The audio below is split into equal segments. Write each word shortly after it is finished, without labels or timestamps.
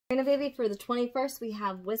Karina baby, for the 21st, we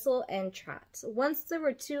have Whistle and Trot. Once there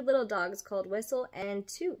were two little dogs called Whistle and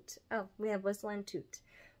Toot. Oh, we have Whistle and Toot.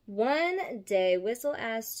 One day, Whistle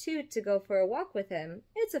asked Toot to go for a walk with him.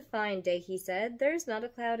 "It's a fine day," he said. "There's not a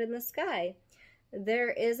cloud in the sky." "There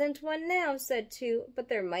isn't one now," said Toot, "but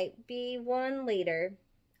there might be one later.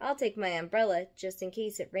 I'll take my umbrella, just in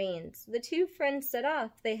case it rains." The two friends set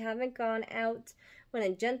off. They haven't gone out when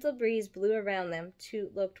a gentle breeze blew around them.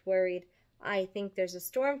 Toot looked worried. "I think there's a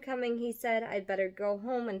storm coming," he said. "I'd better go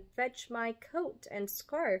home and fetch my coat and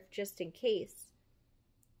scarf just in case."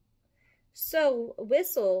 So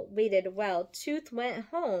Whistle waited while Toot went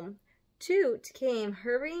home. Toot came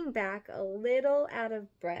hurrying back a little out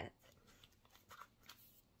of breath.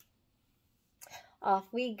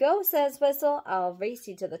 "Off we go," says Whistle. "I'll race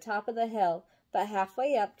you to the top of the hill." But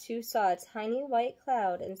halfway up, Toot saw a tiny white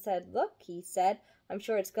cloud and said, "Look," he said, "I'm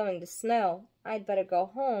sure it's going to snow. I'd better go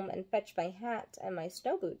home and fetch my hat and my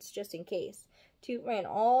snow boots just in case." Toot ran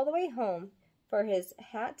all the way home for his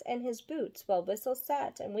hat and his boots while Whistle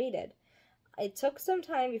sat and waited. It took some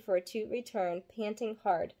time before Toot returned, panting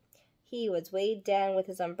hard. He was weighed down with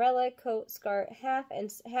his umbrella, coat, scarf, hat,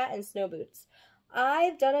 and snow boots.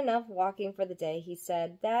 "I've done enough walking for the day," he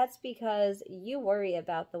said. "That's because you worry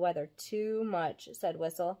about the weather too much," said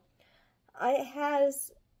Whistle. "It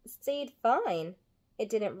has stayed fine. It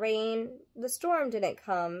didn't rain, the storm didn't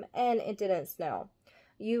come, and it didn't snow.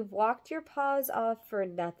 You've walked your paws off for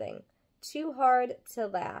nothing. Too hard to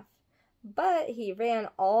laugh." But he ran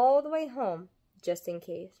all the way home, just in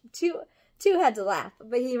case. Toot had to laugh,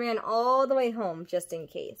 but he ran all the way home, just in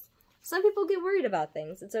case. Some people get worried about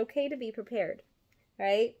things. It's okay to be prepared,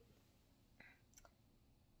 right?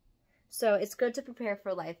 So it's good to prepare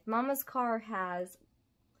for life. Mama's car has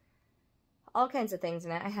all kinds of things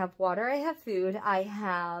in it. I have water, I have food, I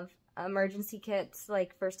have emergency kits,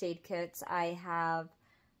 like first aid kits, I have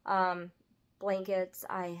blankets,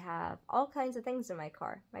 I have all kinds of things in my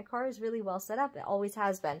car. My car is really well set up. It always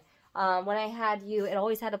has been. When I had you, it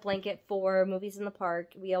always had a blanket for movies in the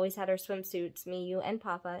park. We always had our swimsuits, me, you, and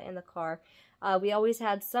Papa, in the car. We always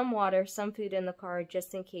had some water, some food in the car,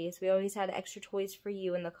 just in case. We always had extra toys for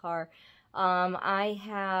you in the car. I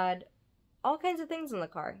had all kinds of things in the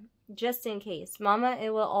car, just in case. Mama, it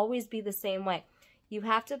will always be the same way. You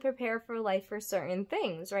have to prepare for life for certain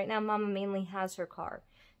things. Right now, Mama mainly has her car.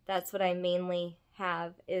 That's what I mainly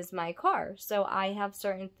have, is my car. So I have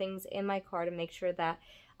certain things in my car to make sure that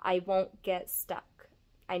I won't get stuck.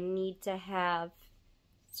 I need to have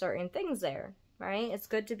certain things there, right? It's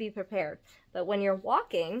good to be prepared. But when you're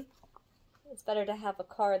walking, it's better to have a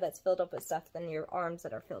car that's filled up with stuff than your arms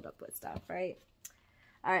that are filled up with stuff, right?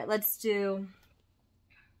 All right, let's do...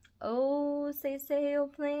 "Oh, say, oh,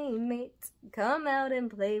 playmate, come out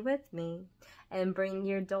and play with me, and bring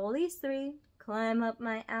your dollies three. Climb up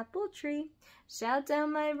my apple tree, shout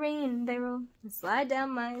down my rain barrel, slide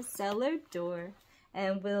down my cellar door,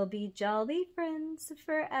 and we'll be jolly friends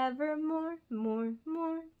forevermore, more,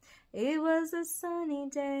 more." It was a sunny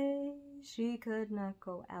day, she could not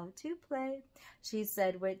go out to play. She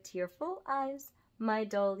said with tearful eyes, "My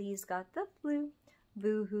dolly's got the flu.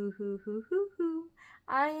 Boo hoo hoo hoo hoo hoo.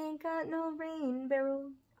 I ain't got no rain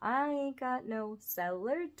barrel, I ain't got no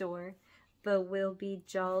cellar door, but we'll be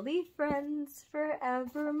jolly friends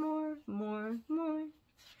forevermore, more, more."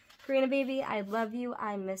 Karina baby, I love you,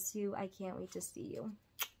 I miss you, I can't wait to see you.